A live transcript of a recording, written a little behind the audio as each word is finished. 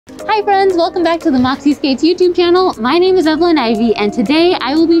Hi friends, welcome back to the Moxi Skates YouTube channel. My name is Evelyn Ivy, and today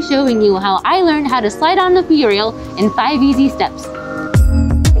I will be showing you how I learned how to slide on the P rail in 5 easy steps.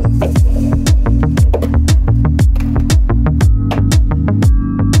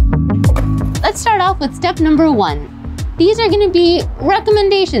 Let's start off with step number 1. These are going to be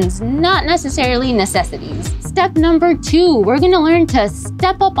recommendations, not necessarily necessities. Step number 2, we're going to learn to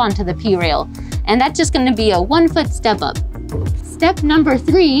step up onto the P rail, and that's just going to be a 1-foot step up. Step number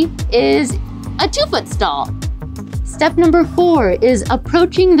 3 is a 2-foot stall. Step number 4 is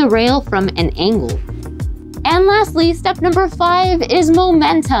approaching the rail from an angle. And lastly, step number 5 is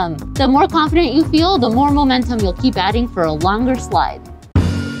momentum. The more confident you feel, the more momentum you'll keep adding for a longer slide.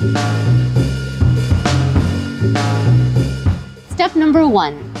 Step number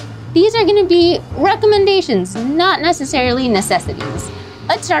 1. These are going to be recommendations, not necessarily necessities.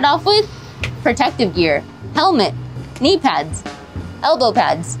 Let's start off with protective gear, helmet, knee pads, elbow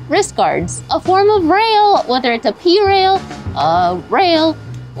pads, wrist guards, a form of rail, whether it's a P rail, a rail,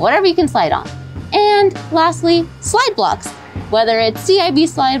 whatever you can slide on. And lastly, slide blocks, whether it's CIB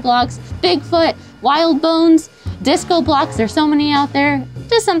slide blocks, Bigfoot, Wild Bones, disco blocks, there's so many out there,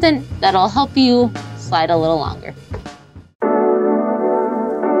 just something that'll help you slide a little longer.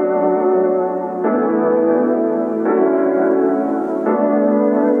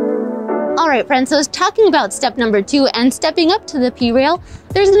 Alright friends, so talking about step number 2 and stepping up to the P rail,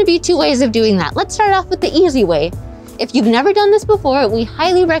 there's going to be 2 ways of doing that. Let's start off with the easy way. If you've never done this before, we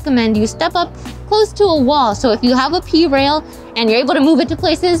highly recommend you step up close to a wall. So if you have a P rail and you're able to move it to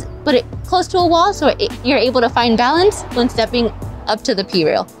places, put it close to a wall so you're able to find balance when stepping up to the P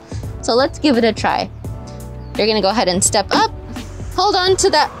rail. So let's give it a try. You're going to go ahead and step up, hold on to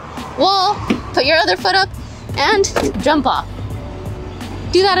that wall, put your other foot up, and jump off.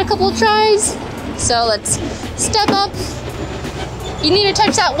 Do that a couple of tries. So let's step up. You need to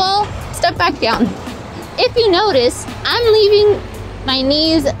touch that wall, step back down. If you notice, I'm leaving my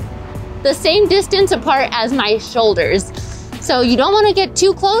knees the same distance apart as my shoulders. So you don't want to get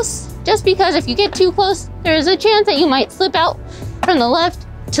too close, just because if you get too close, there's a chance that you might slip out from the left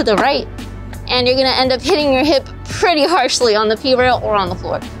to the right, and you're gonna end up hitting your hip pretty harshly on the P rail or on the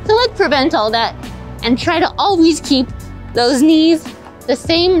floor. So let's prevent all that and try to always keep those knees the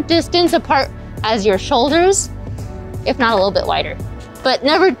same distance apart as your shoulders, if not a little bit wider, but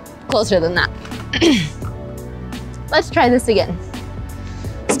never closer than that. Let's try this again.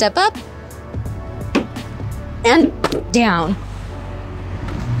 Step up and down.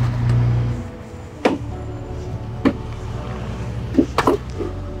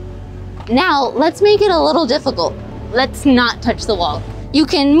 Now let's make it a little difficult. Let's not touch the wall. You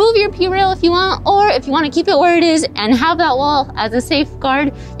can move your P rail if you want, or if you want to keep it where it is and have that wall as a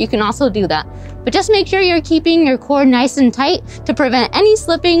safeguard, you can also do that. But just make sure you're keeping your core nice and tight to prevent any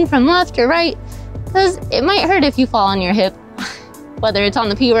slipping from left or right, because it might hurt if you fall on your hip, whether it's on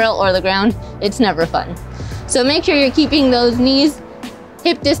the P rail or the ground. It's never fun. So make sure you're keeping those knees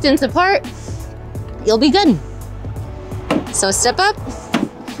hip distance apart. You'll be good. So step up,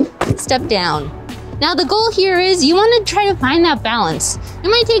 step down. Now the goal here is you want to try to find that balance. It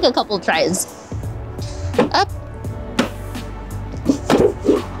might take a couple tries. Up.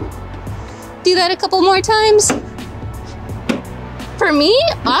 Do that a couple more times. For me,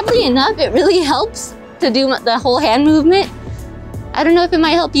 oddly enough, it really helps to do the whole hand movement. I don't know if it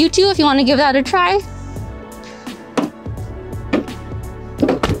might help you too if you want to give that a try.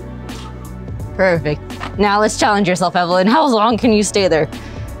 Perfect. Now let's challenge yourself, Evelyn. How long can you stay there?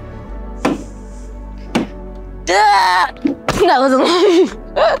 Ah, that was long.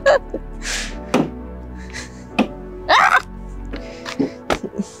 Ah!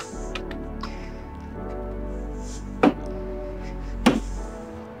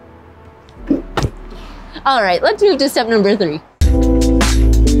 All right, let's move to step number 3.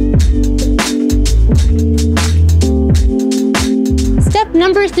 Step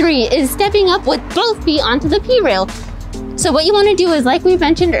number 3 is stepping up with both feet onto the P rail. So what you want to do is, like we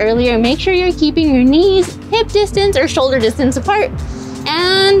mentioned earlier, make sure you're keeping your knees hip distance or shoulder distance apart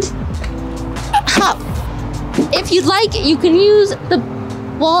and hop. If you'd like, you can use the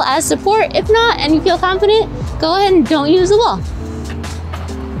wall as support. If not, and you feel confident, go ahead and don't use the wall.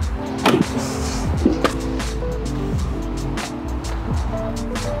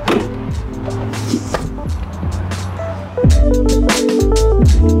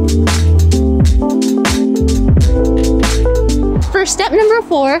 For step number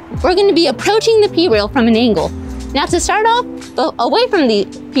 4, we're going to be approaching the P rail from an angle. Now to start off, away from the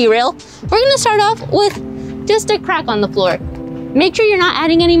P rail, we're going to start off with just a crack on the floor. Make sure you're not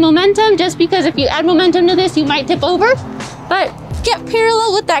adding any momentum, just because if you add momentum to this, you might tip over. But Get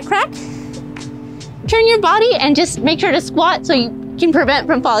parallel with that crack. Turn your body and just make sure to squat so you can prevent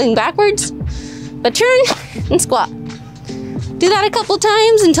from falling backwards. But turn and squat. Do that a couple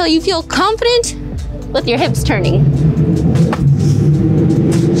times until you feel confident with your hips turning.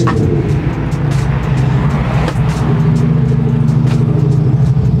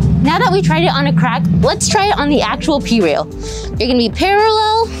 Now that we tried it on a crack, let's try it on the actual P-rail. You're gonna be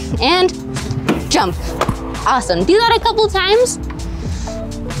parallel and jump. Awesome, do that a couple times.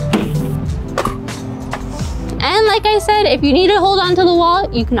 And like I said, if you need to hold on to the wall,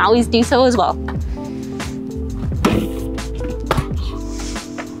 you can always do so as well.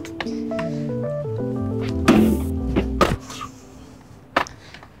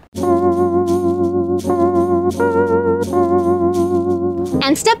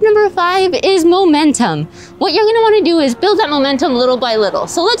 And step number 5 is momentum. What you're gonna wanna do is build that momentum little by little.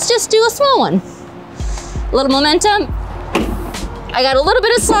 So let's just do a small one. A little momentum. I got a little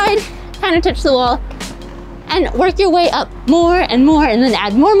bit of slide, kind of touch the wall, and work your way up more, and then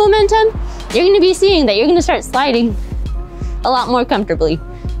add more momentum. You're gonna be seeing that you're gonna start sliding a lot more comfortably.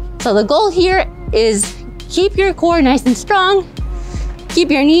 So the goal here is keep your core nice and strong, keep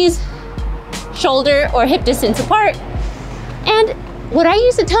your knees shoulder or hip distance apart, and what I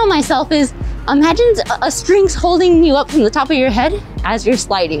used to tell myself is, imagine a string's holding you up from the top of your head as you're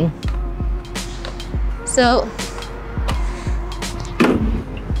sliding. So,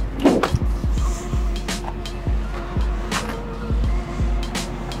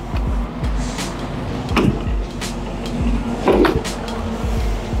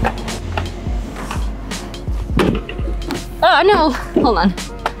 oh no, hold on.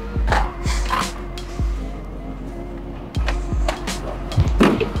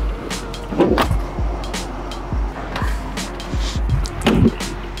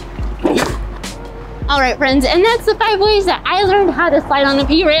 All right, friends, and that's the 5 ways that I learned how to slide on the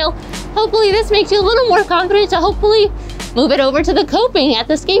P-rail. Hopefully this makes you a little more confident to hopefully move it over to the coping at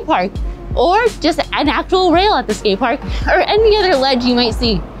the skate park, or just an actual rail at the skate park, or any other ledge you might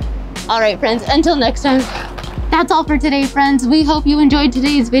see. All right, friends, until next time. That's all for today, friends. We hope you enjoyed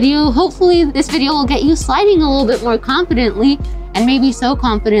today's video. Hopefully this video will get you sliding a little bit more confidently, and maybe so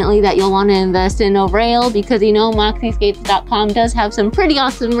confidently that you'll want to invest in a rail, because you know MoxiSkates.com does have some pretty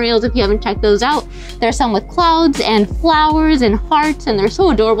awesome rails if you haven't checked those out. There's some with clouds and flowers and hearts, and they're so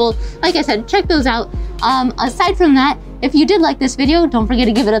adorable. Like I said, check those out. Aside from that, if you did like this video, don't forget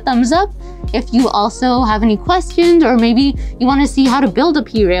to give it a thumbs up. If you also have any questions, or maybe you want to see how to build a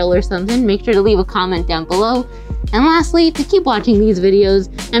P-rail or something, make sure to leave a comment down below. And lastly, to keep watching these videos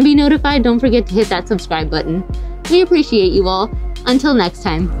and be notified, don't forget to hit that subscribe button. We appreciate you all. Until next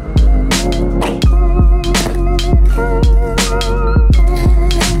time.